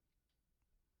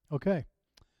Okay.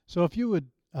 So if you would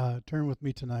turn with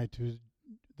me tonight to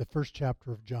the first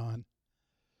chapter of John.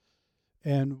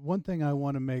 And one thing I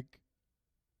want to make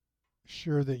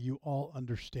sure that you all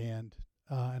understand,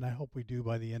 and I hope we do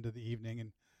by the end of the evening,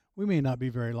 and we may not be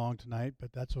very long tonight,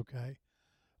 but that's okay.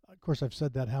 Of course, I've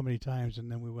said that how many times,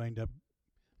 and then we wind up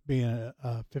being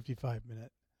a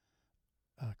 55-minute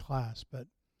class. But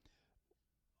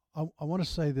I want to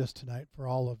say this tonight for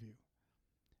all of you,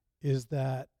 is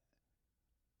that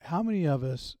how many of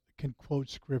us can quote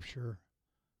Scripture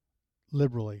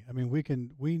liberally? I mean,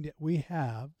 we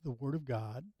have the Word of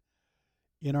God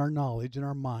in our knowledge, in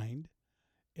our mind,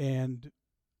 and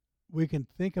we can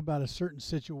think about a certain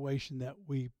situation that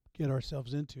we get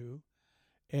ourselves into,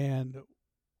 and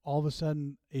all of a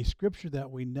sudden a Scripture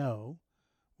that we know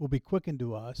will be quickened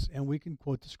to us, and we can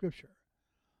quote the Scripture.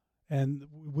 And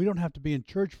we don't have to be in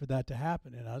church for that to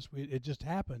happen in us. It just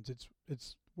happens.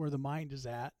 It's where the mind is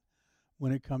at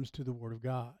when it comes to the Word of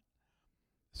God.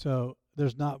 So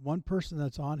there's not one person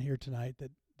that's on here tonight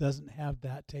that doesn't have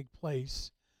that take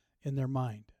place in their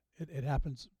mind. It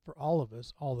happens for all of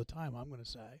us all the time, I'm going to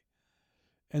say.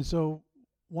 And so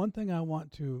one thing I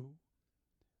want to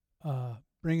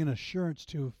bring an assurance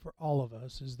to for all of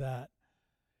us is that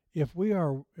if we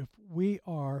are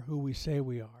who we say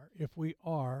we are, if we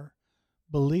are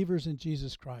believers in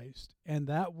Jesus Christ, and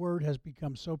that word has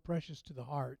become so precious to the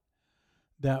heart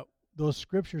that those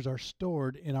scriptures are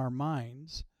stored in our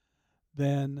minds,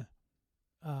 then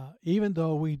even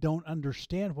though we don't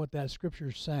understand what that scripture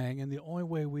is saying, and the only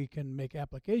way we can make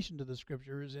application to the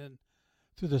scripture is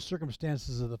through the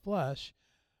circumstances of the flesh,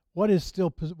 what is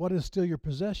still your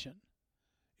possession?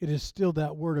 It is still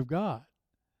that Word of God.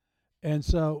 And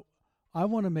so I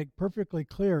want to make perfectly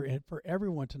clear for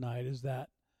everyone tonight is that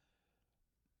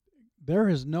there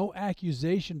is no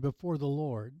accusation before the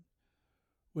Lord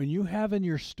when you have in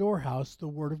your storehouse the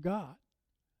Word of God.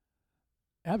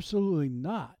 Absolutely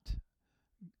not.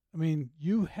 I mean,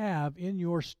 you have in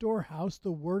your storehouse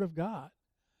the Word of God.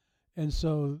 And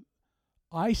so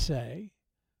I say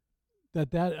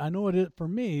that I know it is, for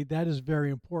me, that is very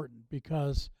important,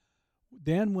 because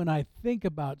then when I think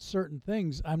about certain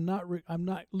things, I'm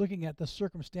not looking at the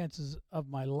circumstances of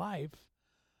my life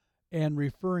and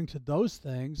referring to those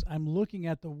things. I'm looking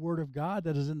at the Word of God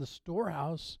that is in the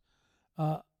storehouse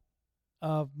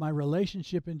of my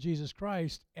relationship in Jesus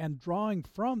Christ, and drawing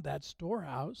from that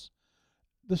storehouse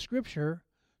the Scripture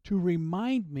to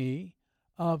remind me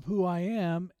of who I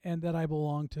am and that I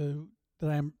belong to, that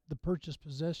I am the purchased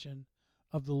possession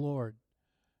of the Lord.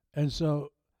 And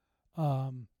so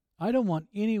I don't want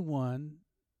anyone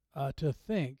to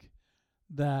think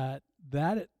that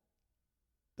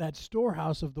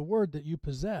storehouse of the Word that you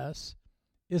possess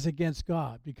is against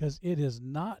God, because it is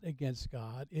not against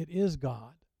God. It is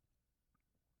God.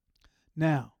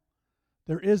 Now,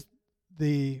 there is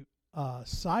the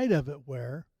side of it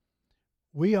where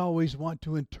we always want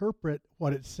to interpret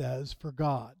what it says for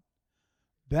God.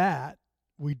 That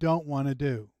we don't want to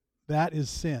do. That is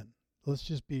sin. Let's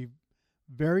just be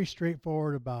very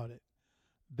straightforward about it.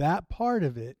 That part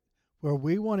of it where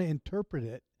we want to interpret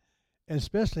it, and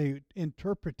especially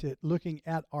interpret it looking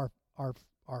at our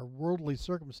worldly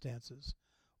circumstances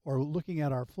or looking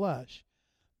at our flesh,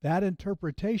 that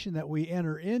interpretation that we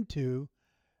enter into,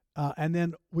 and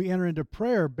then we enter into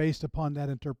prayer based upon that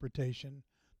interpretation,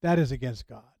 that is against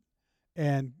God,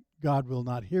 and God will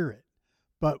not hear it.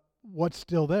 But what's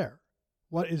still there?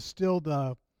 What is still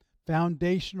the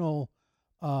foundational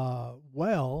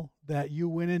well that you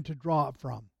went in to draw it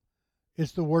from?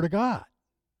 It's the Word of God.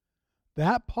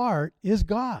 That part is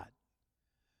God,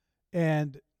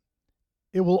 and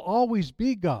it will always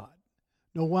be God.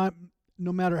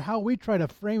 No matter how we try to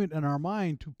frame it in our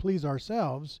mind to please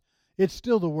ourselves, it's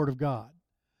still the Word of God.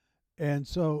 And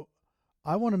so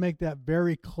I want to make that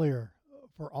very clear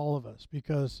for all of us,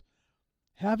 because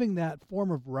having that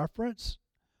form of reference,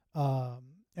 and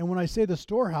when I say the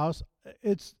storehouse,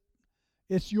 it's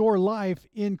your life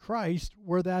in Christ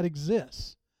where that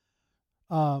exists.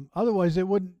 Otherwise, you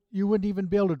wouldn't even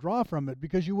be able to draw from it,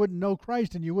 because you wouldn't know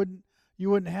Christ, and you wouldn't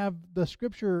have the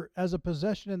Scripture as a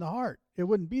possession in the heart. It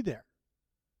wouldn't be there.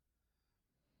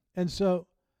 And so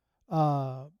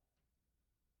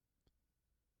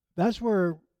that's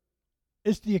where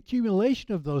it's the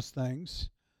accumulation of those things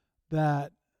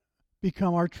that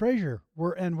become our treasure.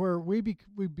 Where we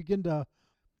begin to,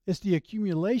 it's the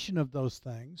accumulation of those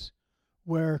things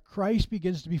where Christ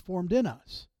begins to be formed in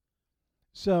us.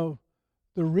 So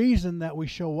the reason that we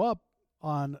show up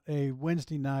on a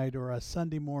Wednesday night or a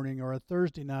Sunday morning or a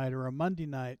Thursday night or a Monday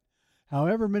night,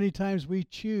 however many times we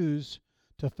choose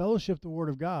to fellowship the Word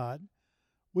of God,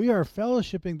 we are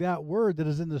fellowshipping that word that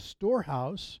is in the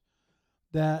storehouse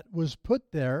that was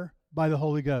put there by the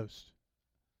Holy Ghost.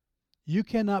 You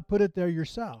cannot put it there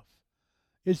yourself.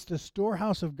 It's the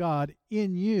storehouse of God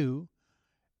in you,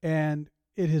 and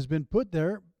it has been put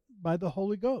there by the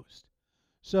Holy Ghost.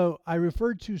 So I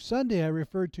referred to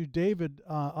David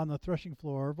on the threshing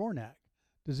floor of Ornak.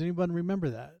 Does anyone remember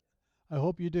that? I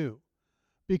hope you do.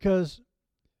 Because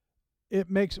it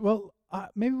makes,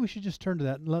 maybe we should just turn to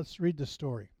that and let's read the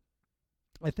story.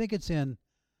 I think it's in,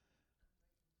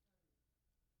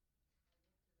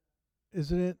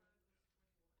 isn't it?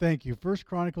 Thank you. 1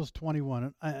 Chronicles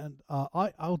 21. And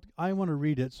I want to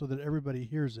read it so that everybody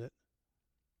hears it.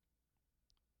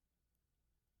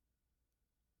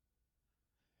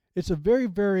 It's a very,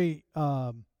 very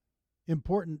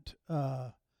important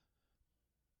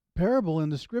parable in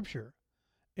the Scripture.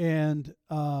 And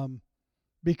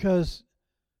because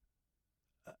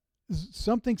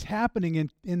something's happening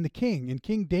in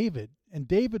King David. And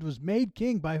David was made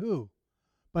king by who?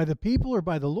 By the people or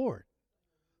by the Lord?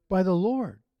 By the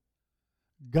Lord.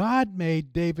 God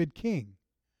made David king.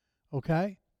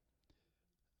 Okay?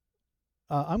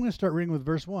 I'm going to start reading with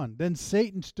verse 1. Then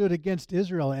Satan stood against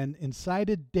Israel and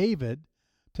incited David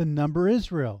to number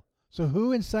Israel. So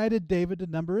who incited David to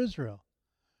number Israel?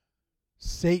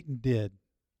 Satan did.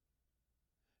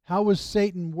 How was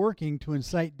Satan working to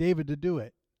incite David to do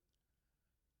it?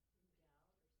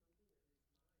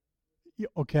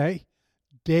 Okay.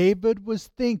 David was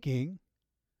thinking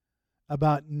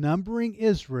about numbering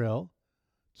Israel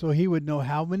so he would know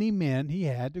how many men he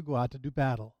had to go out to do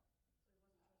battle.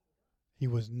 He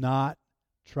was not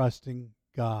trusting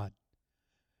God.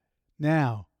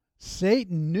 Now,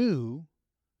 Satan knew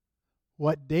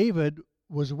what David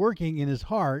was working in his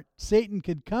heart. Satan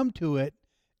could come to it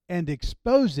and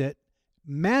expose it,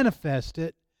 manifest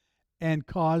it, and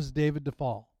cause David to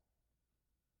fall.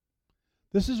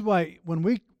 This is why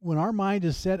when our mind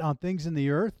is set on things in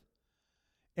the earth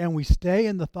and we stay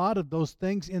in the thought of those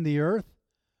things in the earth,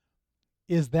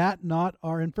 is that not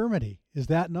our infirmity? Is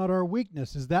that not our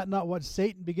weakness? Is that not what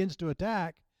Satan begins to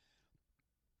attack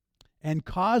and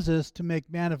cause us to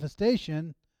make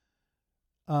manifestation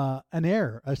an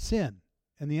error, a sin?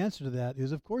 And the answer to that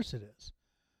is, of course it is.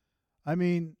 I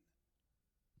mean,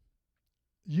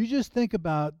 you just think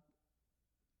about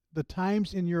the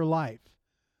times in your life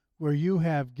where you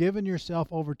have given yourself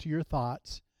over to your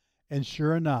thoughts, and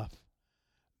sure enough,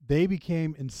 they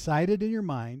became incited in your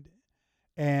mind,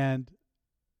 and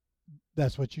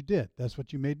that's what you did. That's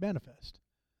what you made manifest.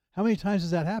 How many times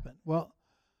does that happen? Well,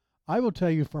 I will tell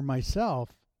you for myself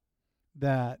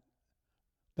that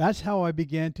that's how I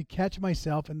began to catch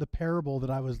myself in the parable that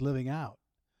I was living out,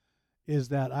 is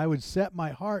that I would set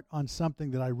my heart on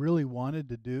something that I really wanted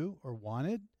to do or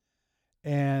wanted,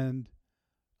 and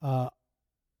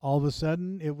all of a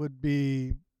sudden it would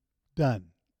be done.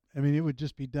 I mean, it would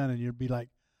just be done, and you'd be like,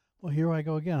 well, here I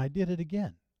go again. I did it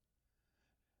again.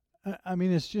 I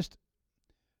mean,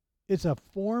 it's a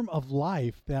form of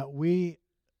life that we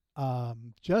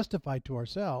justify to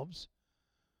ourselves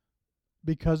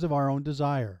because of our own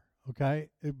desire, okay?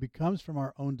 It becomes from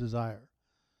our own desire.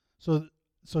 So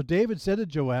David said to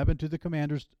Joab and to the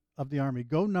commanders of the army,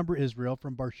 go number Israel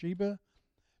from Beersheba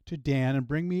to Dan and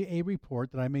bring me a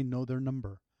report that I may know their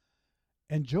number.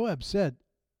 And Joab said,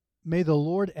 may the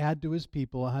Lord add to his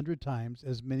people 100 times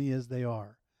as many as they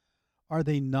are. Are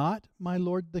they not, my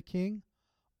lord the king,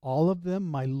 all of them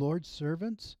my lord's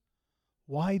servants?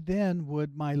 Why then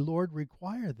would my lord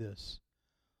require this?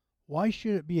 Why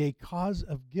should it be a cause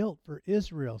of guilt for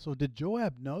Israel? So did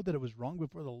Joab know that it was wrong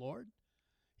before the Lord?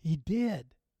 He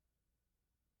did.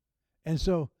 And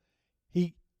so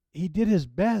he did his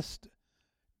best.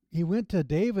 He went to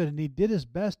David and he did his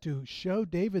best to show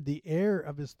David the error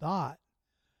of his thought.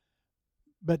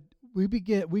 But we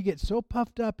get so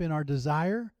puffed up in our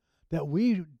desire that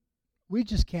we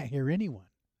just can't hear anyone.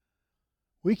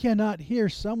 We cannot hear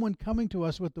someone coming to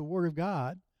us with the Word of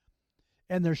God,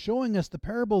 and they're showing us the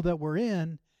parable that we're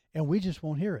in, and we just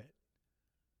won't hear it.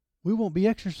 We won't be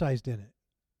exercised in it.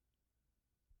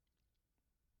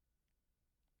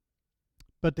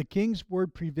 But the king's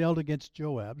word prevailed against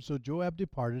Joab, so Joab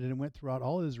departed and went throughout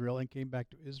all Israel and came back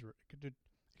to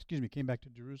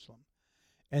Jerusalem.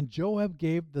 And Joab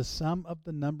gave the sum of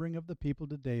the numbering of the people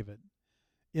to David.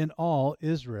 In all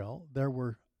Israel there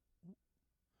were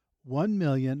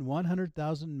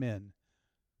 1,100,000 men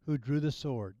who drew the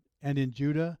sword, and in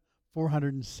Judah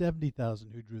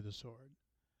 470,000 who drew the sword.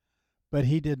 But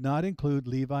he did not include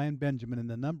Levi and Benjamin in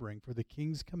the numbering, for the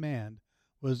king's command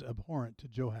was abhorrent to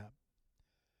Joab.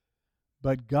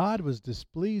 But God was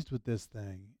displeased with this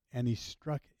thing, and he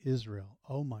struck Israel.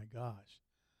 Oh my gosh.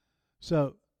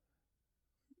 So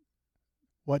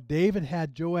what David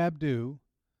had Joab do,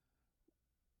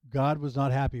 God was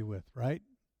not happy with, right?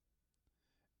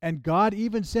 And God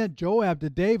even sent Joab to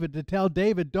David to tell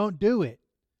David, don't do it.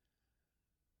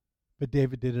 But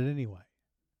David did it anyway.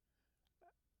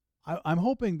 I'm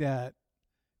hoping that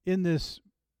in this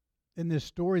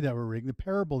story that we're reading, the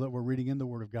parable that we're reading in the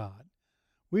Word of God,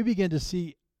 we begin to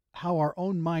see how our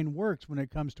own mind works when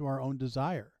it comes to our own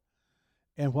desire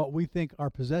and what we think our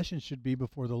possessions should be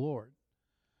before the Lord.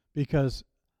 Because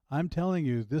I'm telling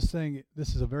you, this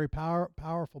is a very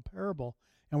powerful parable,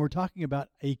 and we're talking about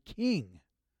a king.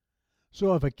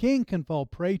 So if a king can fall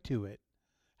prey to it,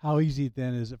 how easy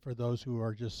then is it for those who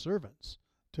are just servants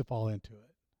to fall into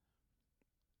it?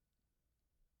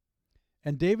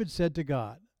 And David said to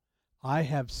God, I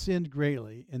have sinned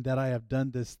greatly in that I have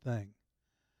done this thing.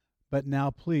 But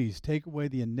now please take away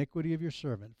the iniquity of your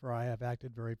servant, for I have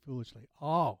acted very foolishly.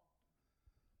 Oh,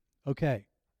 okay.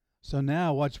 So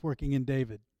now what's working in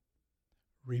David?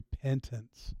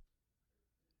 Repentance.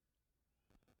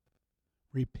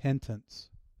 Repentance.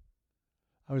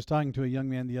 I was talking to a young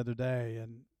man the other day,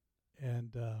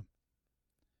 and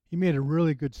he made a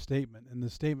really good statement. And the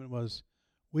statement was,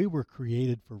 we were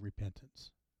created for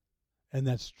repentance. And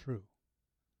that's true.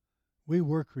 We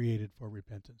were created for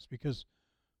repentance because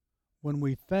when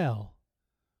we fell,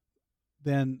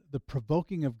 then the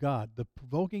provoking of God, the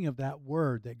provoking of that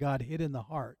word that God hid in the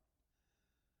heart,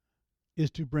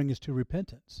 is to bring us to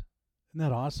repentance. Isn't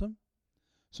that awesome?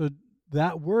 So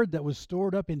that word that was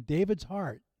stored up in David's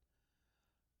heart,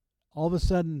 all of a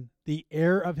sudden the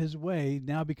error of his way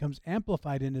now becomes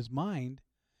amplified in his mind,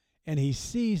 and he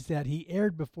sees that he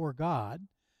erred before God,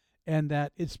 and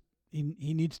that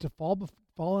he needs to fall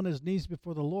on his knees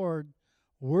before the Lord,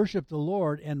 worship the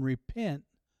Lord, and repent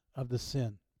of the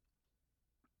sin.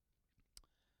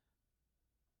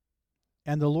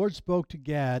 And the Lord spoke to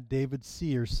Gad, David's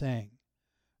seer, saying,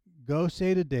 Go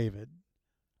say to David,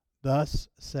 Thus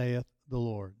saith the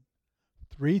Lord,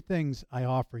 3 things I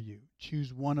offer you.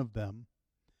 Choose one of them,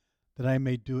 that I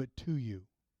may do it to you.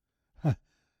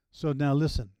 So now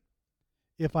listen.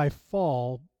 If I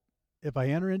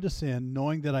enter into sin,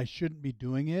 knowing that I shouldn't be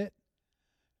doing it,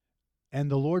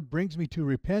 and the Lord brings me to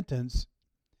repentance,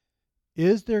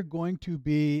 is there going to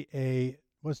be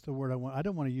what's the word I want? I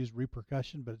don't want to use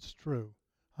repercussion, but it's true.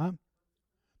 Huh?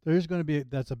 There's going to be,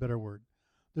 that's a better word.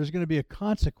 There's going to be a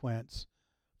consequence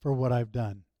for what I've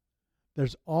done.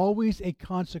 There's always a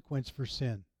consequence for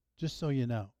sin, just so you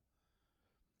know.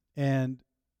 And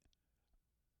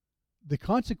the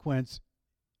consequence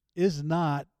is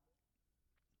not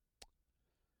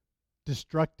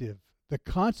destructive. The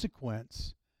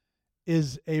consequence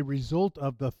is a result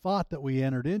of the thought that we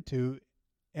entered into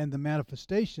and the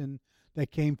manifestation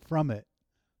that came from it.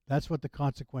 That's what the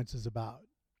consequence is about.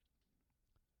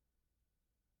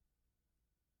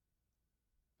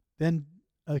 Then,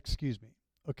 excuse me.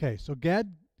 Okay, so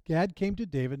Gad came to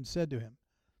David and said to him,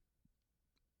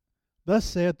 Thus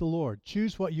saith the Lord,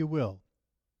 choose what you will.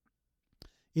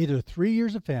 Either 3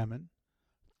 years of famine,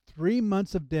 3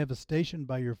 months of devastation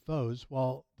by your foes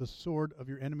while the sword of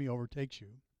your enemy overtakes you,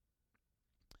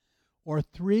 or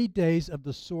 3 days of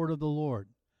the sword of the Lord,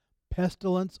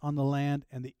 pestilence on the land,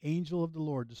 and the angel of the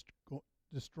Lord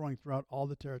destroying throughout all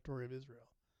the territory of Israel.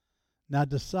 Now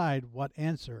decide what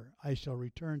answer I shall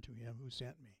return to him who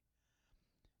sent me.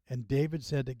 And David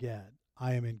said to Gad,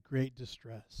 I am in great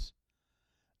distress.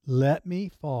 Let me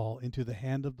fall into the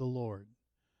hand of the Lord,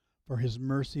 for his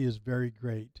mercy is very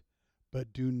great,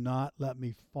 but do not let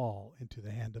me fall into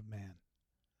the hand of man.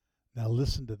 Now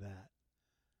listen to that.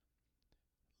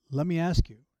 Let me ask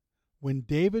you, when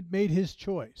David made his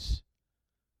choice,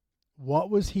 what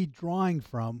was he drawing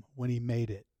from when he made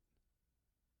it?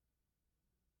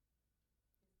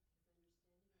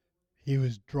 He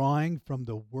was drawing from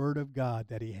the Word of God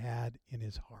that he had in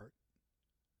his heart.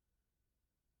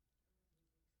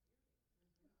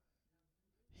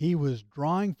 He was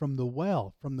drawing from the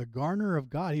well, from the garner of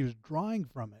God. He was drawing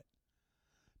from it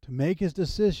to make his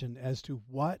decision as to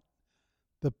what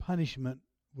the punishment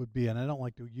would be. And I don't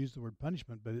like to use the word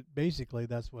punishment, but basically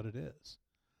that's what it is.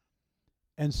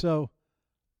 And so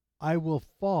I will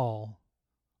fall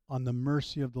on the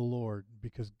mercy of the Lord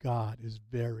because God is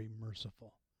very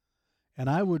merciful. And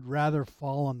I would rather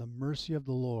fall on the mercy of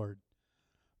the Lord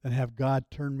than have God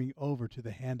turn me over to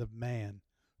the hand of man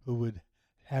who would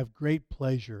have great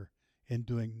pleasure in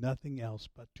doing nothing else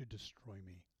but to destroy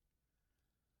me.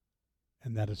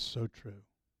 And that is so true.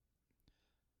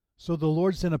 So the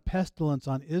Lord sent a pestilence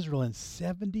on Israel, and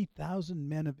 70,000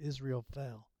 men of Israel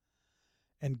fell.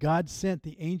 And God sent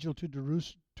the angel to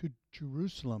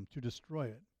Jerusalem to destroy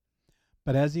it.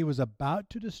 But as he was about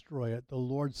to destroy it, the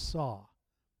Lord saw,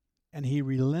 and he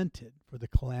relented for the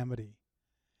calamity.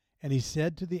 And he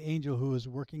said to the angel who was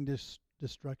working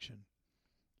destruction,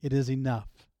 "It is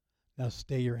enough. Now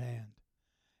stay your hand."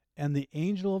 And the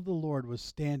angel of the Lord was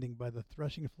standing by the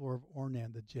threshing floor of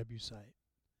Ornan the Jebusite.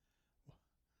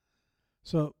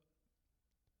 So,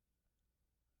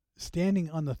 standing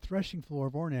on the threshing floor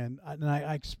of Ornan, and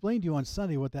I explained to you on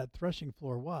Sunday what that threshing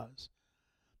floor was.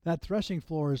 That threshing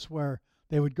floor is where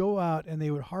they would go out and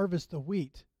they would harvest the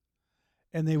wheat,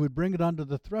 and they would bring it onto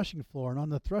the threshing floor. And on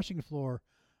the threshing floor,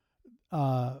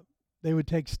 they would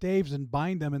take staves and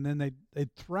bind them, and then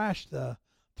they'd thrash the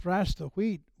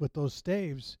wheat with those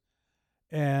staves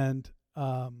and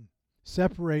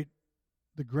separate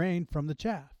the grain from the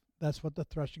chaff. That's what the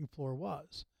threshing floor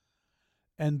was.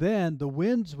 And then the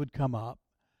winds would come up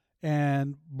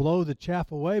and blow the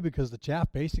chaff away, because the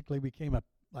chaff basically became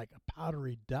like a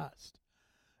powdery dust.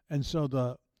 And so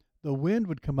the wind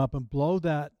would come up and blow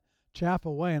that chaff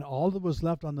away, and all that was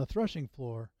left on the threshing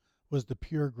floor was the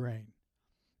pure grain.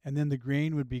 And then the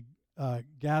grain would be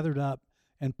gathered up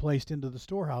and placed into the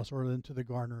storehouse or into the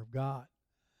garner of God.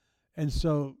 And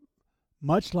so,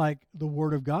 much like the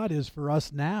Word of God is for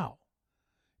us now,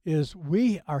 is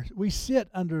we sit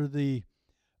under the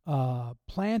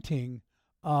planting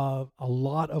of a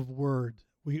lot of Word.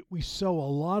 We sow a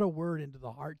lot of Word into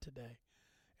the heart today.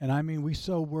 And I mean, we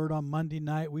sow Word on Monday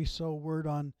night. We sow Word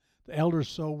on, the elders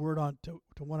sow Word on to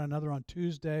one another on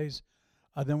Tuesdays.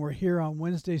 Then we're here on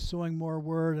Wednesdays sowing more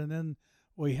Word. And then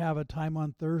we have a time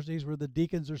on Thursdays where the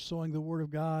deacons are sowing the Word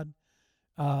of God.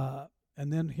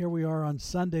 And then here we are on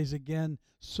Sundays again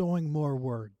sowing more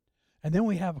Word. And then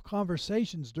we have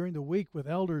conversations during the week with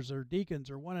elders or deacons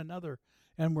or one another.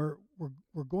 And we're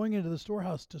going into the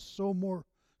storehouse to sow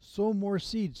more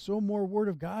seeds, sow more Word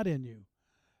of God in you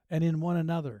and in one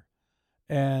another.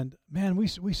 And man, we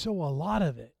sow a lot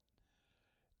of it.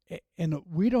 And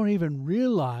we don't even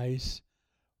realize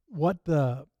what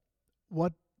the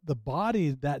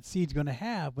body that seed's going to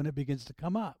have when it begins to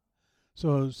come up.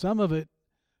 So some of it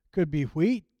could be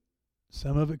wheat,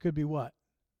 some of it could be what?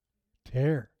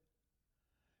 Tare.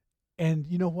 And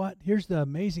you know what? Here's the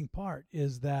amazing part,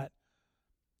 is that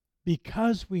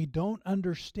because we don't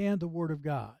understand the Word of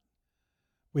God,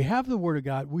 we have the Word of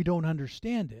God, we don't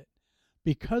understand it.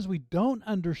 Because we don't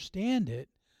understand it,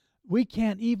 we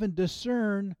can't even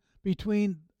discern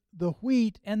between the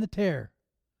wheat and the tare.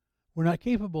 We're not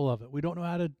capable of it. We don't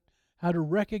know how to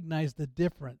recognize the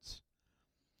difference.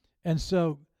 And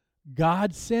so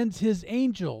God sends his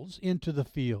angels into the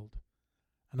field.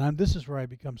 And this is where I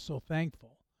become so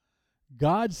thankful.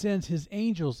 God sends his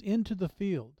angels into the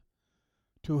field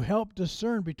to help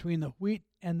discern between the wheat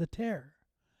and the tare.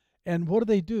 And what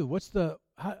do?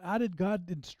 How did God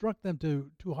instruct them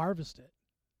to harvest it?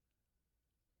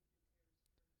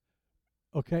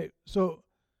 Okay, so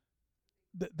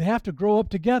they have to grow up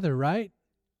together, right?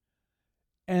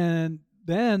 And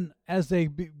then as they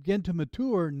begin to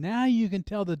mature, now you can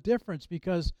tell the difference,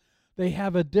 because they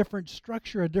have a different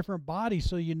structure, a different body,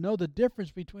 so you know the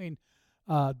difference between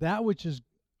that which is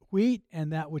wheat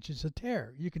and that which is a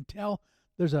tare. You can tell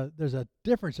there's a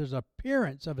difference, there's an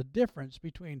appearance of a difference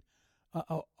between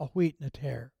a wheat and a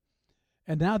tare.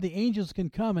 And now the angels can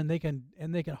come and they can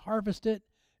harvest it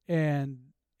and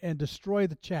destroy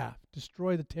the chaff,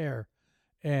 destroy the tare,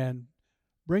 and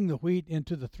bring the wheat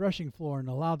into the threshing floor and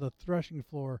allow the threshing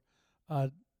floor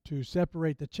to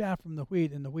separate the chaff from the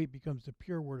wheat, and the wheat becomes the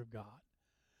pure Word of God.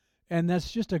 And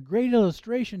that's just a great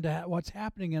illustration to what's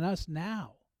happening in us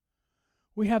now.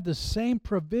 We have the same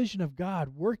provision of God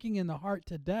working in the heart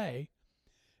today,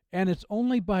 and it's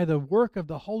only by the work of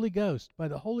the Holy Ghost, by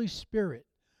the Holy Spirit,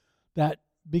 that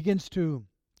begins to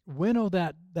winnow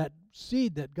that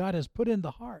seed that God has put in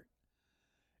the heart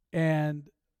and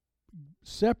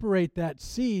separate that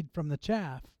seed from the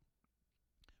chaff,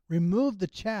 remove the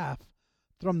chaff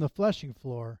from the threshing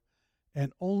floor,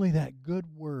 and only that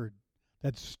good Word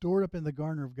that's stored up in the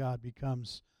garner of God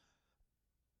becomes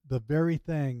the very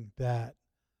thing that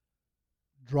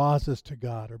draws us to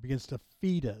God or begins to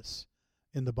feed us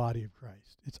in the body of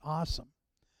Christ. It's awesome.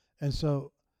 And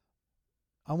so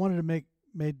I wanted to make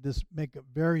it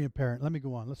very apparent. Let me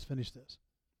go on. Let's finish this.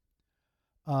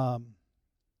 And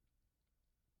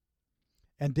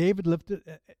David lifted,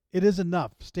 it is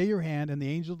enough. Stay your hand. And the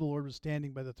angel of the Lord was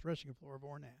standing by the threshing floor of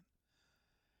Ornan.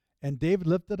 And David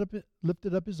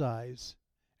lifted up his eyes,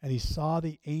 and he saw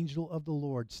the angel of the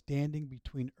Lord standing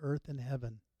between earth and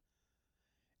heaven.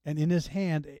 And in his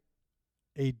hand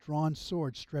a drawn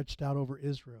sword stretched out over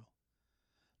Israel.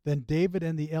 Then David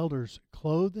and the elders,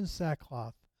 clothed in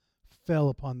sackcloth, fell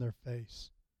upon their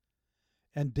face.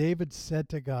 And David said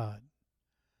to God,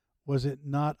 was it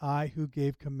not I who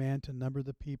gave command to number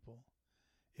the people?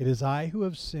 It is I who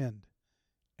have sinned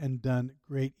and done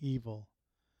great evil.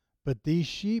 But these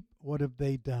sheep, what have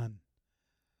they done?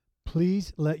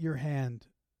 Please let your hand,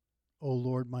 O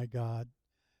Lord my God,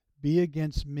 be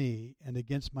against me and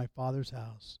against my father's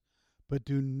house, but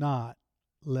do not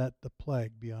let the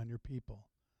plague be on your people.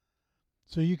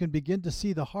 So you can begin to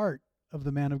see the heart of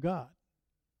the man of God.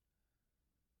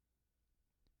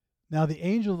 Now the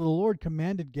angel of the Lord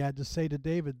commanded Gad to say to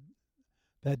David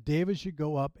that David should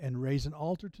go up and raise an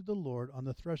altar to the Lord on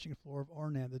the threshing floor of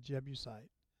Ornan the Jebusite.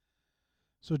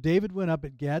 So David went up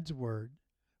at Gad's word,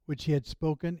 which he had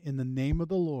spoken in the name of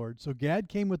the Lord. So Gad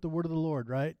came with the word of the Lord,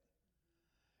 right?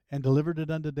 And delivered it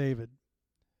unto David.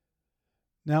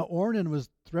 Now Ornan was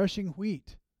threshing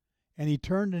wheat, and he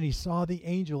turned and he saw the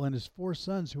angel, and his 4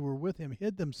 sons who were with him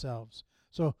hid themselves.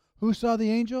 So who saw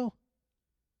the angel?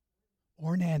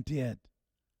 Ornan did.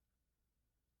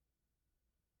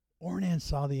 Ornan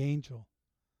saw the angel.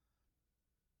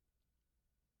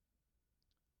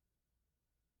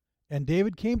 And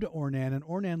David came to Ornan, and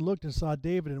Ornan looked and saw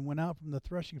David and went out from the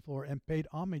threshing floor and paid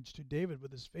homage to David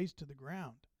with his face to the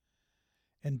ground.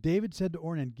 And David said to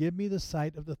Ornan, give me the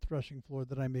site of the threshing floor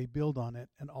that I may build on it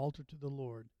an altar to the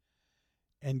Lord,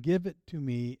 and give it to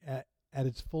me at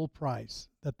its full price,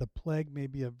 that the plague may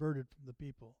be averted from the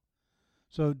people.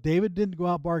 So David didn't go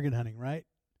out bargain hunting, right?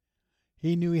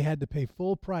 He knew he had to pay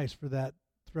full price for that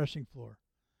threshing floor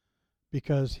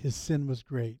because his sin was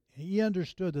great. He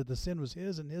understood that the sin was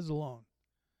his and his alone.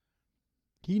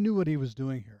 He knew what he was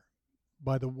doing here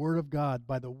by the word of God,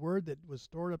 by the word that was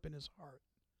stored up in his heart.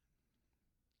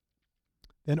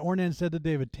 Then Ornan said to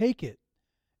David, take it,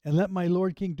 and let my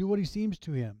lord king do what he seems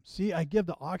to him. See, I give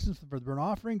the oxen for the burnt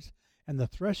offerings, and the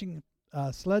threshing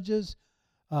sledges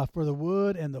for the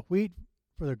wood, and the wheat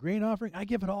for the grain offering. I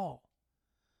give it all.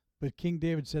 But King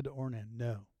David said to Ornan,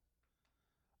 no,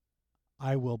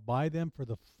 I will buy them for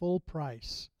the full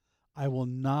price. I will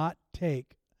not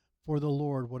take for the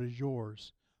Lord what is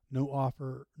yours, nor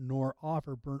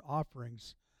offer burnt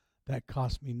offerings that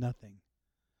cost me nothing.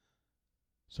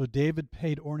 So David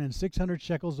paid Ornan 600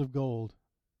 shekels of gold.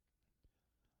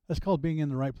 That's called being in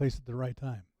the right place at the right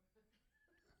time.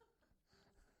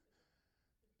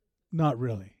 Not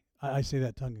really. I say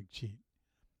that tongue in cheek.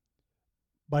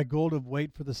 By gold of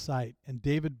weight for the site. And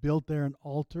David built there an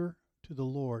altar to the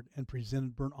Lord and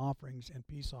presented burnt offerings and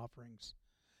peace offerings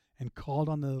and called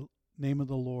on the name of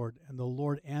the Lord. And the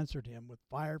Lord answered him with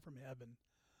fire from heaven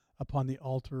upon the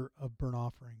altar of burnt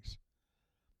offerings.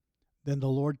 Then the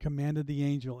Lord commanded the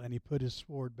angel, and he put his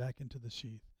sword back into the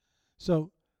sheath.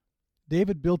 So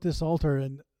David built this altar,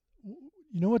 and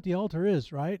you know what the altar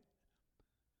is, right?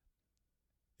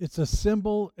 It's a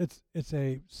symbol. It's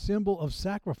a symbol of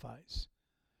sacrifice.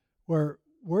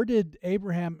 Where did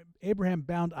Abraham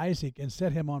bound Isaac and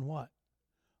set him on what?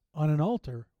 On an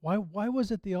altar. Why was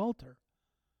it the altar?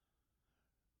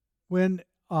 When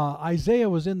Isaiah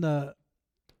was in the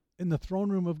throne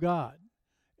room of God,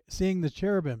 seeing the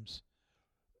cherubims,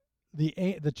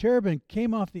 the cherubim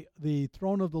came off the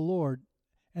throne of the Lord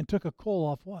and took a coal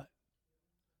off what?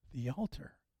 The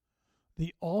altar.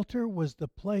 The altar was the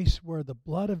place where the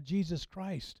blood of Jesus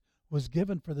Christ was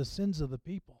given for the sins of the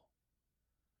people.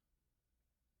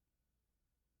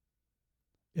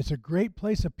 It's a great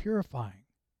place of purifying.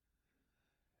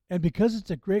 And because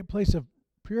it's a great place of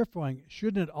purifying,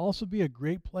 shouldn't it also be a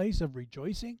great place of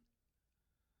rejoicing?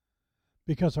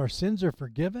 Because our sins are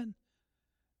forgiven?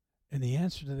 And the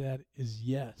answer to that is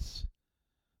yes.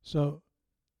 So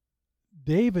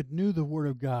David knew the Word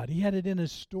of God. He had it in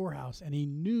his storehouse, and he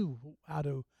knew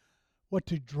what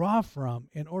to draw from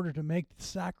in order to make the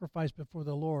sacrifice before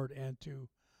the Lord and to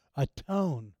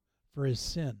atone for his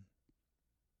sin.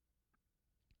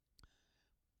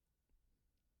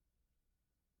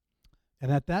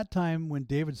 And at that time, when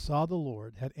David saw the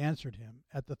Lord had answered him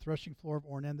at the threshing floor of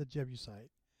Ornan the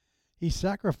Jebusite, he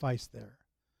sacrificed there.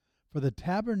 For the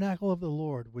tabernacle of the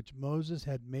Lord, which Moses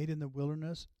had made in the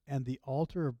wilderness, and the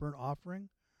altar of burnt offering,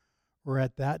 were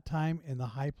at that time in the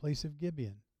high place of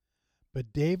Gibeon.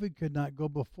 But David could not go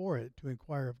before it to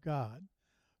inquire of God,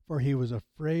 for he was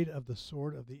afraid of the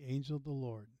sword of the angel of the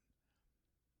Lord.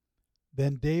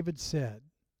 Then David said,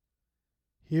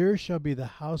 here shall be the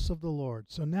house of the Lord.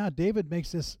 So now David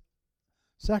makes this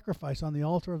sacrifice on the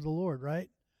altar of the Lord, right?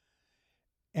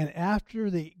 And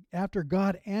after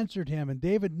God answered him, and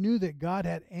David knew that God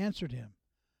had answered him,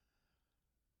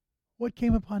 what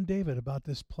came upon David about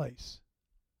this place?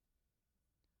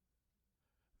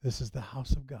 This is the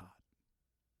house of God.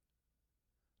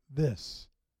 This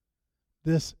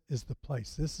is the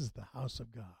place. This is the house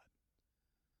of God.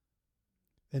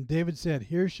 Then David said,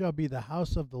 Here shall be the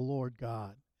house of the Lord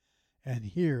God, and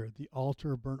here the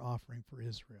altar of burnt offering for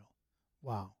Israel.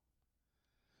 Wow.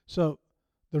 So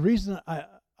the reason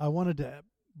I wanted to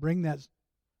bring that,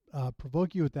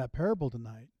 provoke you with that parable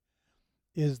tonight,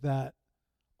 is that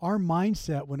our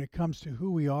mindset when it comes to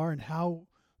who we are and how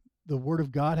the Word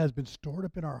of God has been stored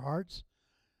up in our hearts,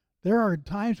 there are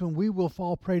times when we will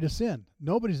fall prey to sin.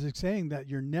 Nobody's saying that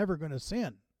you're never going to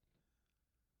sin.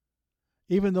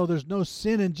 Even though there's no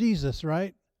sin in Jesus,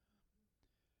 right?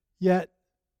 Yet,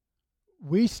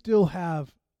 we still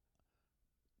have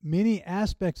many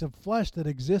aspects of flesh that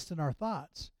exist in our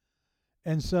thoughts.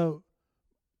 And so,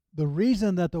 the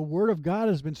reason that the Word of God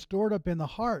has been stored up in the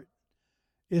heart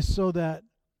is so that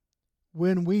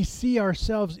when we see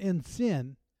ourselves in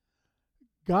sin,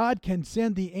 God can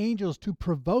send the angels to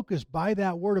provoke us by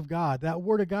that Word of God. That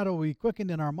Word of God will be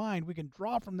quickened in our mind. We can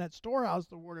draw from that storehouse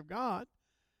the Word of God,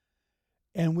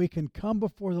 and we can come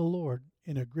before the Lord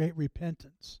in a great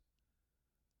repentance.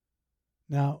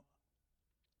 Now,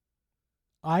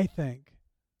 I think,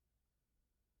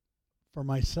 for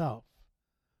myself,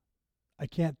 I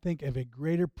can't think of a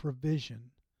greater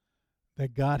provision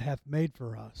that God hath made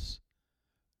for us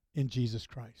in Jesus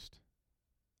Christ.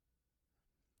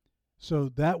 So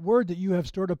that Word that you have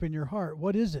stored up in your heart,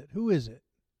 what is it? Who is it?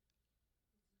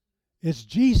 It's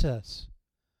Jesus.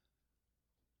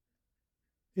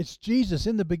 It's Jesus.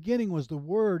 In the beginning was the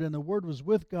Word, and the Word was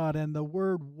with God, and the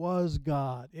Word was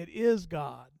God. It is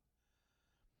God.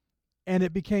 And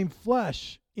it became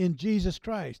flesh in Jesus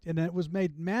Christ, and it was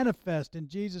made manifest in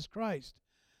Jesus Christ.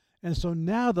 And so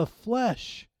now the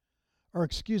flesh,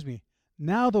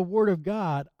 now the Word of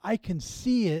God, I can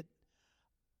see it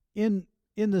in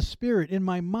the Spirit, in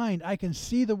my mind. I can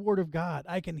see the Word of God.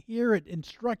 I can hear it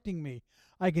instructing me.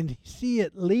 I can see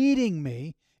it leading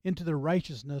me into the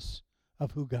righteousness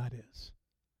of who God is.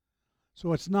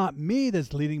 So it's not me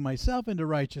that's leading myself into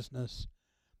righteousness.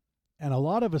 And a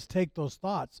lot of us take those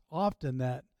thoughts often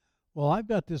that, well, I've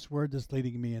got this Word that's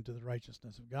leading me into the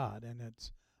righteousness of God, and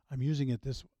I'm using it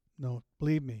this way. No,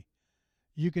 believe me,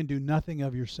 you can do nothing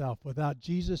of yourself. Without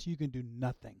Jesus, you can do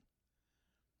nothing.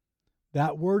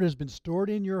 That Word has been stored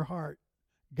in your heart.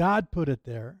 God put it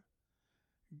there.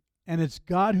 And it's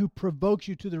God who provokes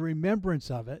you to the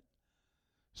remembrance of it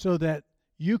so that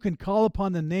you can call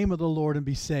upon the name of the Lord and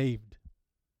be saved.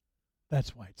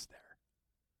 That's why it's there.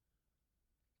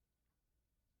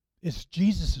 It's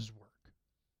Jesus' work.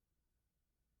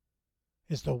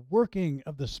 It's the working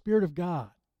of the Spirit of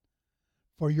God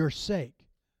for your sake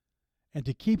and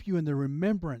to keep you in the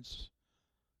remembrance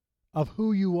of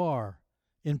who you are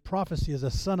in prophecy as a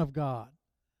son of God,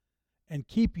 and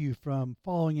keep you from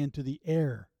falling into the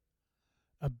error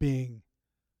of being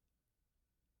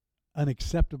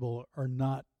unacceptable or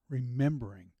not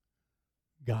remembering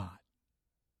God.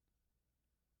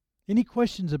 Any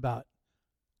questions about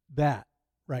that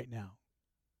right now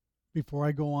before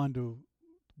I go on to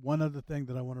one other thing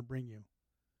that I want to bring you?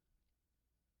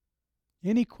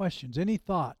 Any questions? Any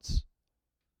thoughts?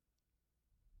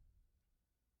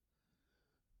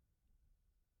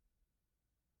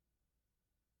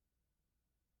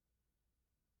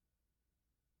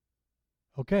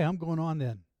 Okay, I'm going on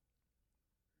then.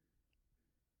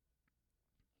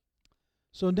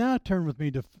 So now turn with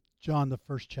me to John, the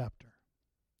 1st chapter.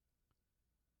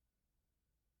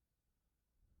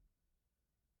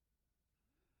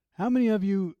 How many of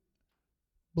you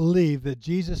believe that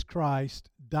Jesus Christ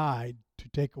died to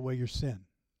take away your sin?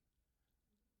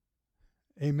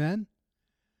 Amen?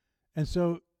 And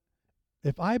so,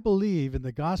 if I believe in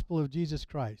the gospel of Jesus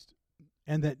Christ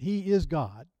and that He is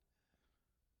God,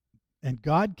 and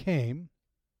God came,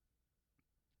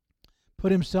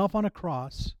 put Himself on a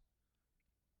cross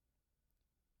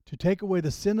to take away the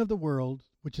sin of the world,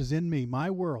 which is in me, my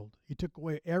world. He took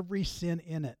away every sin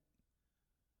in it.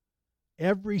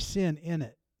 Every sin in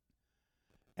it.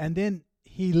 And then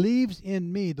He leaves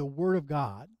in me the Word of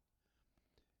God,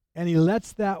 and He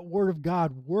lets that Word of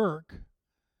God work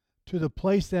to the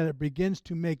place that it begins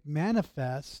to make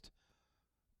manifest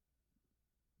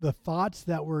the thoughts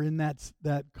that were in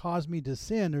that caused me to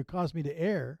sin or caused me to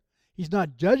err. He's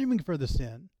not judging me for the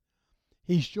sin.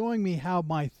 He's showing me how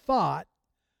my thought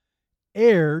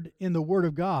erred in the Word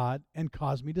of God and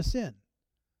caused me to sin.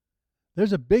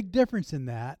 There's a big difference in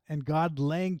that and God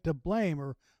laying to blame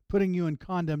or putting you in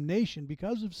condemnation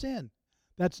because of sin.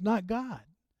 That's not God.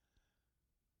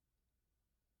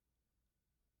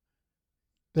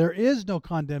 There is no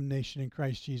condemnation in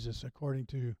Christ Jesus, according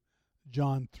to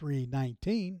John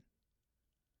 3:19.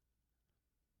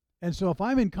 And so if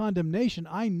I'm in condemnation,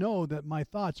 I know that my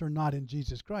thoughts are not in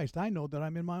Jesus Christ. I know that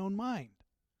I'm in my own mind.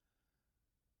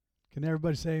 Can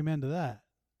everybody say amen to that?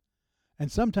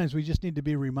 And sometimes we just need to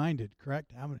be reminded,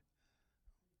 correct?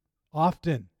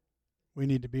 Often we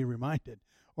need to be reminded.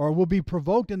 Or we'll be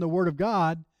provoked in the Word of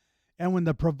God, and when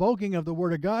the provoking of the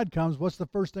Word of God comes, what's the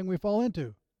first thing we fall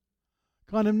into?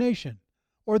 Condemnation,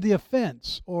 or the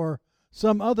offense, or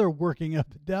some other working of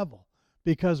the devil,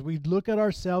 because we look at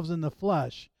ourselves in the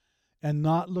flesh and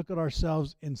not look at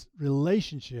ourselves in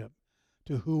relationship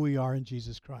to who we are in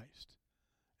Jesus Christ.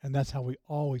 And that's how we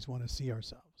always want to see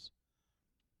ourselves.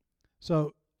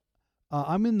 So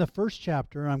I'm in the first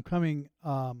chapter. I'm coming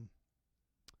to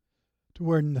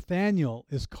where Nathanael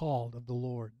is called of the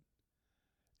Lord.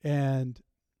 And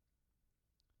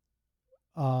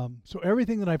so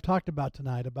everything that I've talked about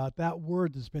tonight, about that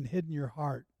word that's been hidden in your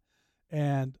heart,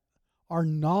 and our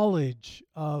knowledge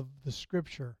of the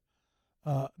Scripture,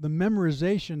 the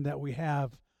memorization that we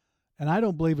have, and I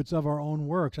don't believe it's of our own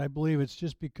works. I believe it's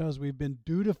just because we've been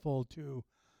dutiful to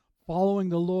following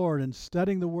the Lord and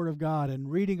studying the Word of God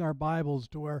and reading our Bibles,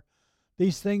 to where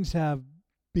these things have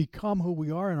become who we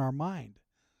are in our mind.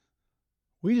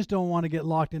 We just don't want to get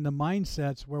locked into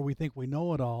mindsets where we think we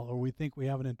know it all, or we think we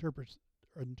have an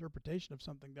interpretation of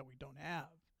something that we don't have.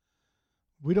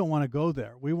 We don't want to go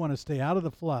there. We want to stay out of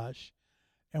the flesh,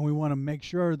 and we want to make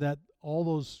sure that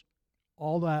all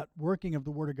that working of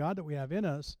the Word of God that we have in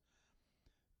us,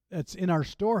 it's in our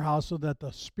storehouse, so that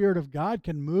the Spirit of God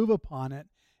can move upon it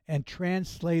and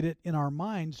translate it in our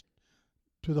minds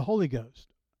to the Holy Ghost.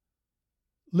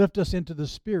 Lift us into the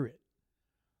Spirit.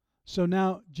 So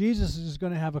now Jesus is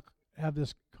going to have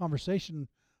this conversation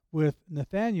with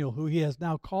Nathanael, who he has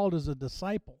now called as a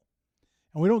disciple.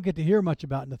 And we don't get to hear much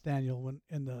about Nathanael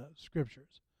in the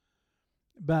Scriptures.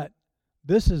 But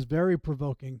this is very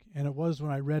provoking, and it was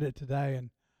when I read it today, and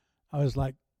I was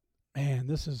like, man,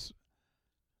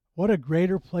 what a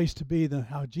greater place to be than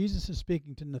how Jesus is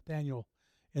speaking to Nathanael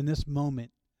in this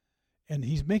moment. And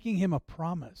he's making him a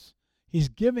promise. He's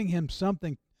giving him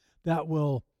something that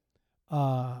will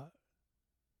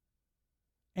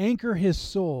anchor his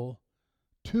soul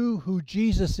to who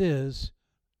Jesus is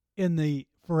in the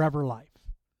forever life,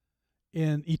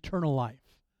 in eternal life.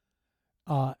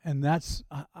 And that's,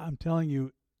 I'm telling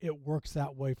you, it works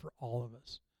that way for all of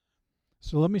us.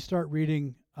 So let me start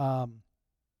reading in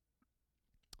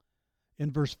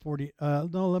verse 40.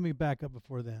 Let me back up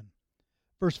before then.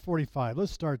 Verse 45.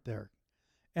 Let's start there.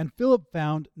 And Philip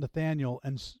found Nathanael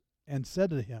and said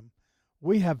to him,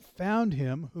 "We have found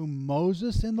him whom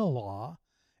Moses in the law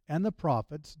and the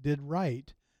prophets did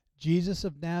write, Jesus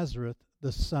of Nazareth,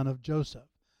 the son of Joseph."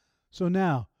 So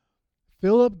now,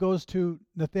 Philip goes to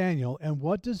Nathanael, and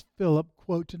what does Philip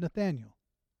quote to Nathanael?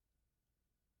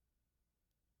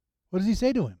 What does he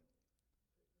say to him?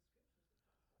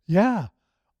 Yeah.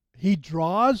 He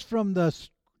draws from the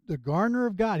garner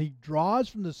of God. He draws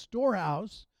from the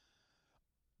storehouse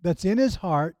that's in his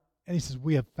heart, and he says,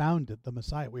 "We have found it, the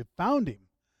Messiah. We have found him."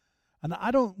 And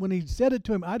when he said it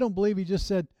to him, I don't believe he just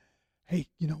said, "Hey,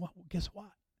 you know what? Guess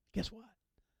what? Guess what?"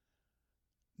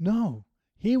 No.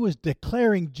 He was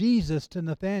declaring Jesus to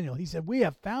Nathanael. He said, "We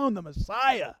have found the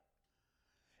Messiah."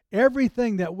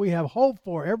 Everything that we have hoped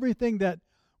for, everything that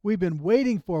we've been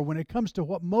waiting for when it comes to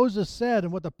what Moses said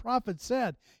and what the prophet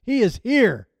said, he is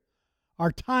here.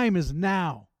 Our time is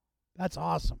now. That's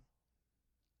awesome.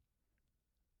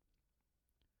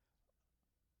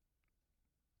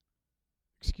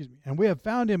 Excuse me. And we have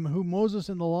found him whom Moses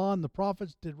in the law and the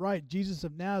prophets did write, Jesus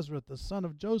of Nazareth, the son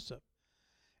of Joseph.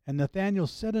 And Nathanael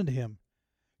said unto him,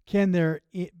 Can there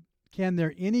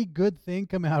any good thing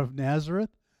come out of Nazareth?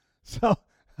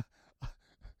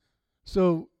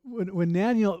 So when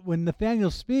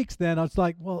Nathanael speaks, then it's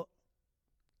like, well,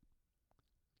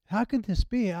 how can this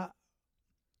be?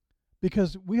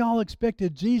 Because we all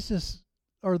expected Jesus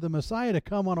or the Messiah to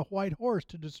come on a white horse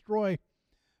to destroy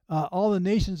all the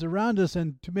nations around us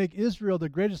and to make Israel the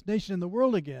greatest nation in the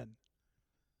world again.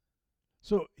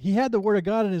 So he had the word of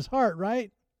God in his heart,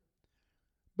 right?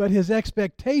 But his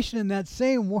expectation in that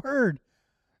same word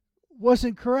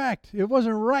wasn't correct. It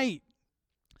wasn't right.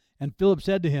 And Philip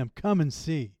said to him, "Come and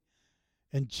see."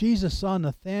 And Jesus saw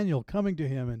Nathanael coming to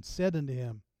him and said unto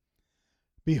him,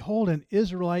 "Behold, an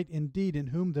Israelite indeed, in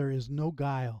whom there is no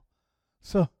guile."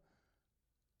 So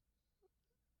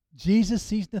Jesus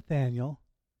sees Nathanael,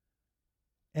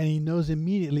 and he knows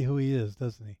immediately who he is,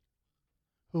 doesn't he?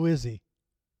 Who is he?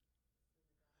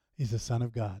 He's the Son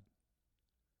of God.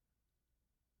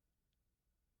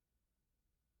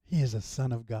 He is a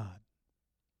Son of God.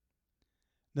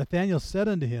 Nathanael said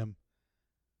unto him,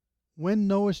 When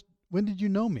did you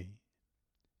know me?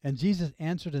 And Jesus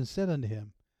answered and said unto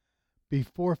him,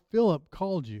 Before Philip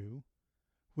called you,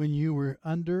 when you were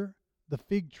under the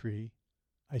fig tree,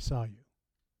 I saw you.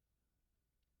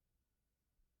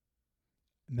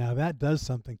 Now that does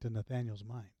something to Nathanael's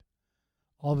mind.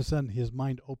 All of a sudden his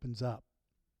mind opens up,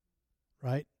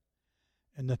 right?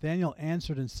 And Nathanael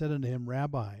answered and said unto him,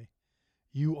 Rabbi,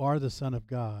 you are the Son of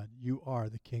God. You are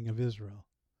the King of Israel.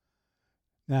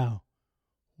 Now,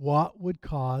 what would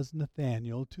cause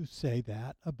Nathanael to say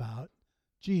that about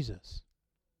Jesus?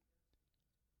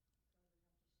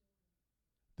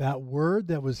 That word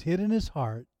that was hid in his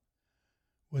heart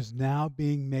was now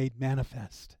being made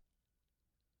manifest.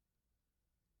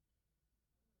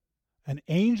 An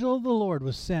angel of the Lord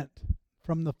was sent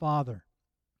from the Father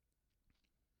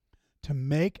to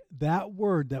make that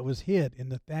word that was hid in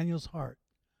Nathanael's heart,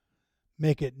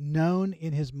 make it known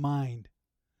in his mind.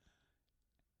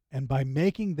 And by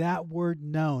making that word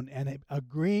known and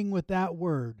agreeing with that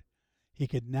word, he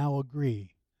could now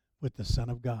agree with the Son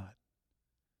of God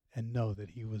and know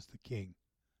that he was the King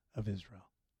of Israel.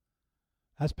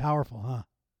 That's powerful, huh?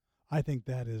 I think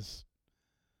that is,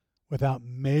 without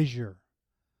measure,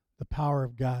 the power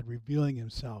of God revealing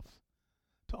himself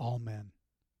to all men.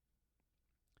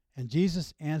 And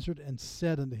Jesus answered and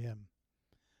said unto him,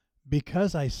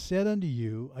 Because I said unto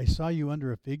you, I saw you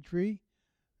under a fig tree,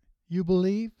 you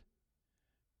believe?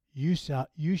 You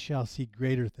shall see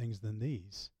greater things than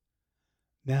these.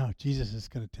 Now Jesus is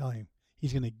going to tell him,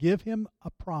 he's going to give him a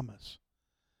promise.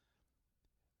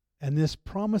 And this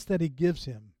promise that he gives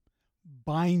him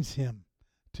binds him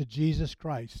to Jesus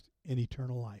Christ in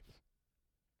eternal life.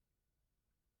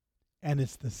 And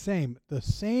it's the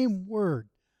same word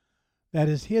that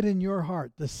is hid in your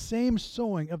heart, the same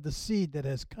sowing of the seed that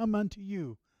has come unto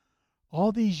you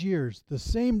all these years, the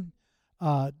same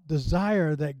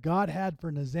desire that God had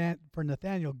for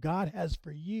Nathanael, God has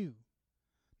for you.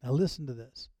 Now listen to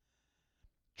this.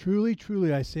 Truly,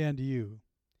 truly, I say unto you,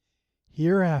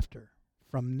 hereafter,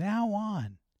 from now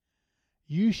on,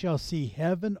 you shall see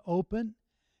heaven open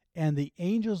and the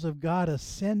angels of God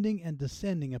ascending and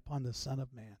descending upon the Son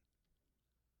of Man.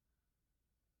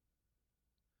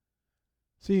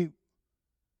 See,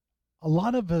 a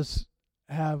lot of us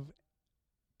have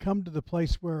come to the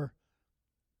place where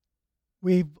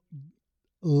we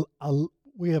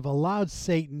have allowed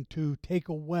Satan to take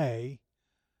away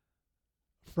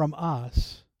from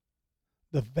us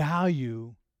the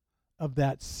value of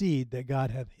that seed that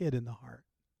God hath hid in the heart.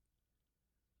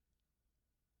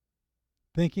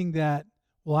 Thinking that,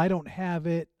 well, I don't have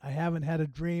it, I haven't had a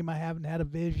dream, I haven't had a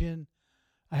vision,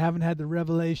 I haven't had the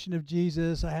revelation of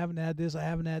Jesus, I haven't had this, I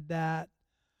haven't had that.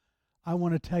 I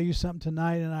want to tell you something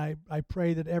tonight, and I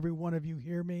pray that every one of you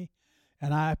hear me,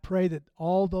 and I pray that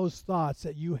all those thoughts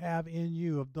that you have in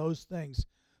you of those things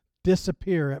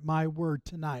disappear at my word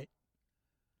tonight.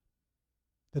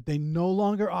 That they no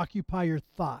longer occupy your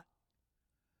thought.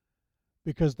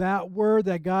 Because that word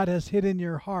that God has hid in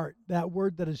your heart, that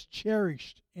word that is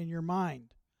cherished in your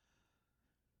mind,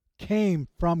 came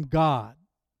from God.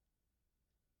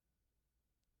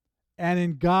 And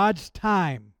in God's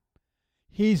time,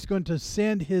 He's going to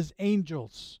send His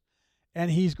angels, and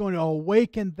He's going to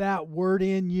awaken that word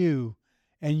in you,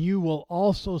 and you will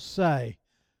also say,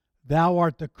 Thou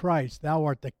art the Christ, Thou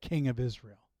art the King of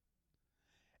Israel.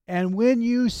 And when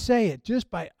you say it,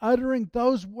 just by uttering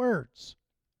those words,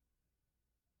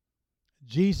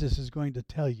 Jesus is going to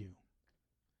tell you,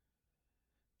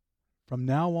 from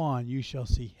now on you shall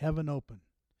see heaven open,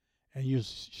 and you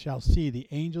shall see the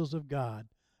angels of God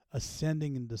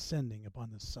ascending and descending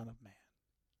upon the Son of Man.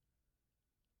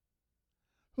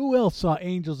 Who else saw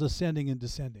angels ascending and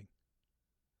descending?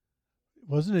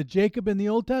 Wasn't it Jacob in the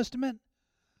Old Testament?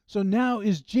 So now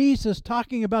is Jesus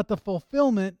talking about the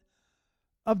fulfillment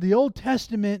of the Old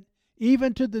Testament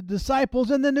even to the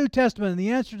disciples in the New Testament? And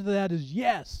the answer to that is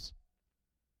yes.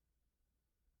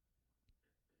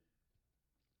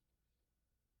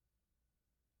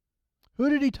 Who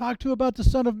did he talk to about the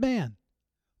Son of Man?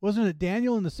 Wasn't it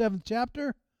Daniel in the 7th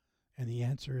chapter? And the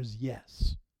answer is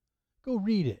yes. Go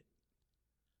read it.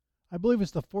 I believe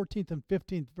it's the 14th and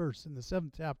 15th verse in the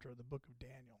 7th chapter of the book of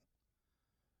Daniel.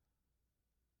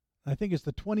 I think it's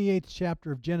the 28th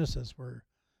chapter of Genesis where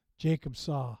Jacob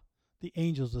saw the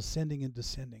angels ascending and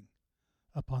descending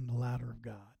upon the ladder of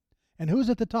God. And who's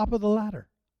at the top of the ladder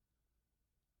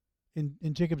in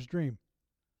Jacob's dream?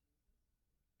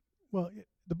 Well,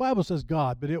 the Bible says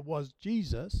God, but it was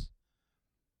Jesus,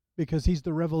 because He's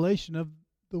the revelation of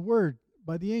the Word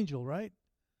by the angel, right?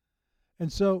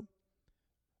 And so,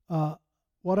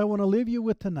 what I want to leave you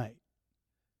with tonight,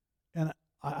 and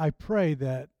I pray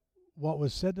that what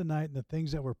was said tonight and the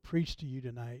things that were preached to you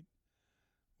tonight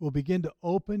will begin to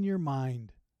open your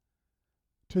mind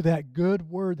to that good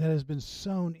word that has been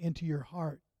sown into your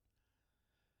heart,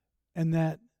 and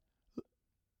that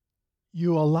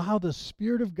you allow the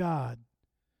Spirit of God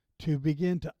to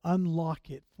begin to unlock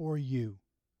it for you.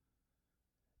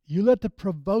 You let the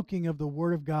provoking of the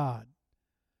Word of God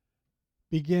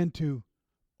begin to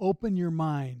open your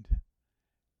mind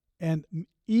and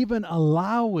even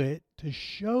allow it to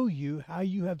show you how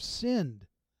you have sinned.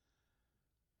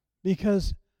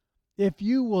 Because if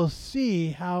you will see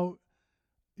how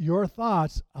your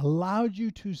thoughts allowed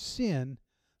you to sin,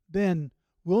 then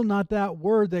will not that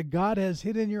word that God has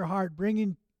hid in your heart bring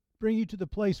you to the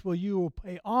place where you will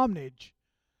pay homage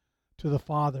to the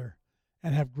Father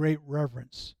and have great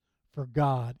reverence for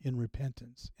God in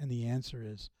repentance? And the answer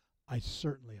is, I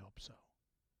certainly hope so.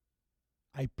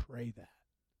 I pray that.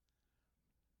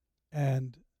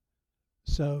 And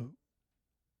so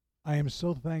I am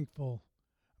so thankful.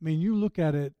 I mean, you look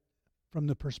at it from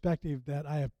the perspective that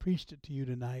I have preached it to you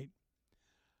tonight.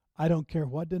 I don't care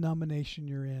what denomination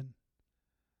you're in.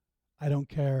 I don't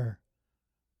care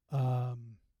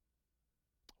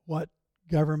what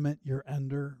government you're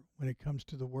under when it comes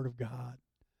to the Word of God.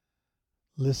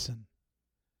 Listen,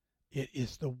 it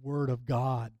is the Word of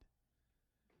God.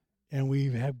 And we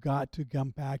have got to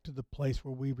come back to the place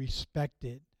where we respect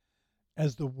it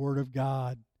as the Word of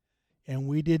God. And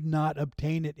we did not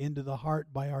obtain it into the heart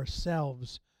by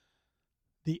ourselves.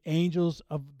 The angels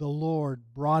of the Lord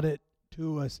brought it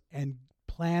to us and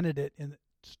planted it and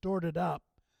stored it up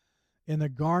in the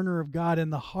garner of God in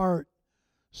the heart,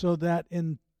 so that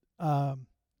in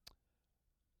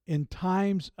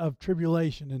times of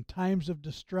tribulation, in times of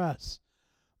distress,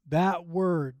 that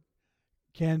word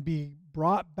can be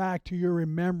brought back to your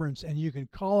remembrance, and you can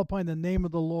call upon the name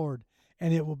of the Lord,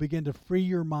 and it will begin to free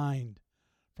your mind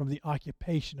from the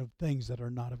occupation of things that are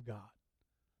not of God.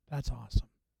 That's awesome.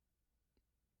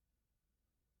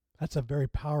 That's a very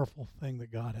powerful thing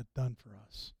that God had done for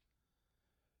us.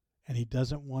 And He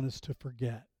doesn't want us to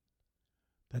forget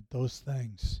that those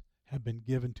things have been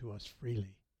given to us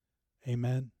freely.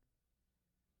 Amen?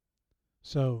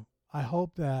 So I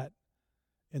hope that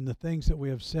in the things that we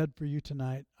have said for you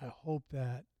tonight, I hope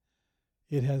that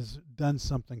it has done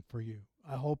something for you.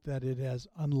 I hope that it has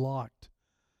unlocked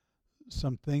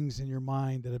some things in your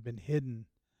mind that have been hidden,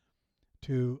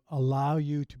 to allow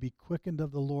you to be quickened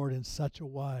of the Lord in such a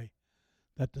way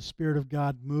that the Spirit of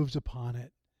God moves upon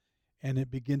it, and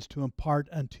it begins to impart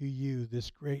unto you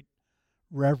this great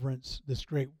reverence, this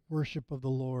great worship of the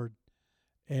Lord.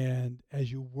 And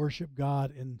as you worship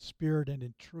God in spirit and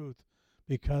in truth,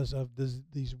 because of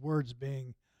these words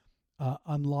being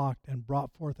unlocked and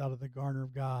brought forth out of the garner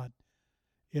of God,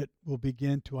 it will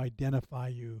begin to identify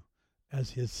you as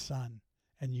His son,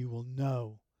 and you will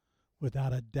know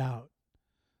without a doubt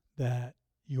that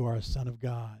you are a son of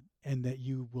God, and that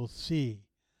you will see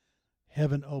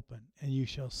heaven open, and you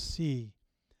shall see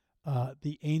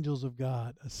the angels of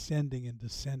God ascending and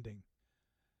descending,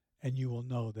 and you will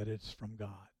know that it's from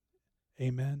God.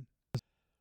 Amen.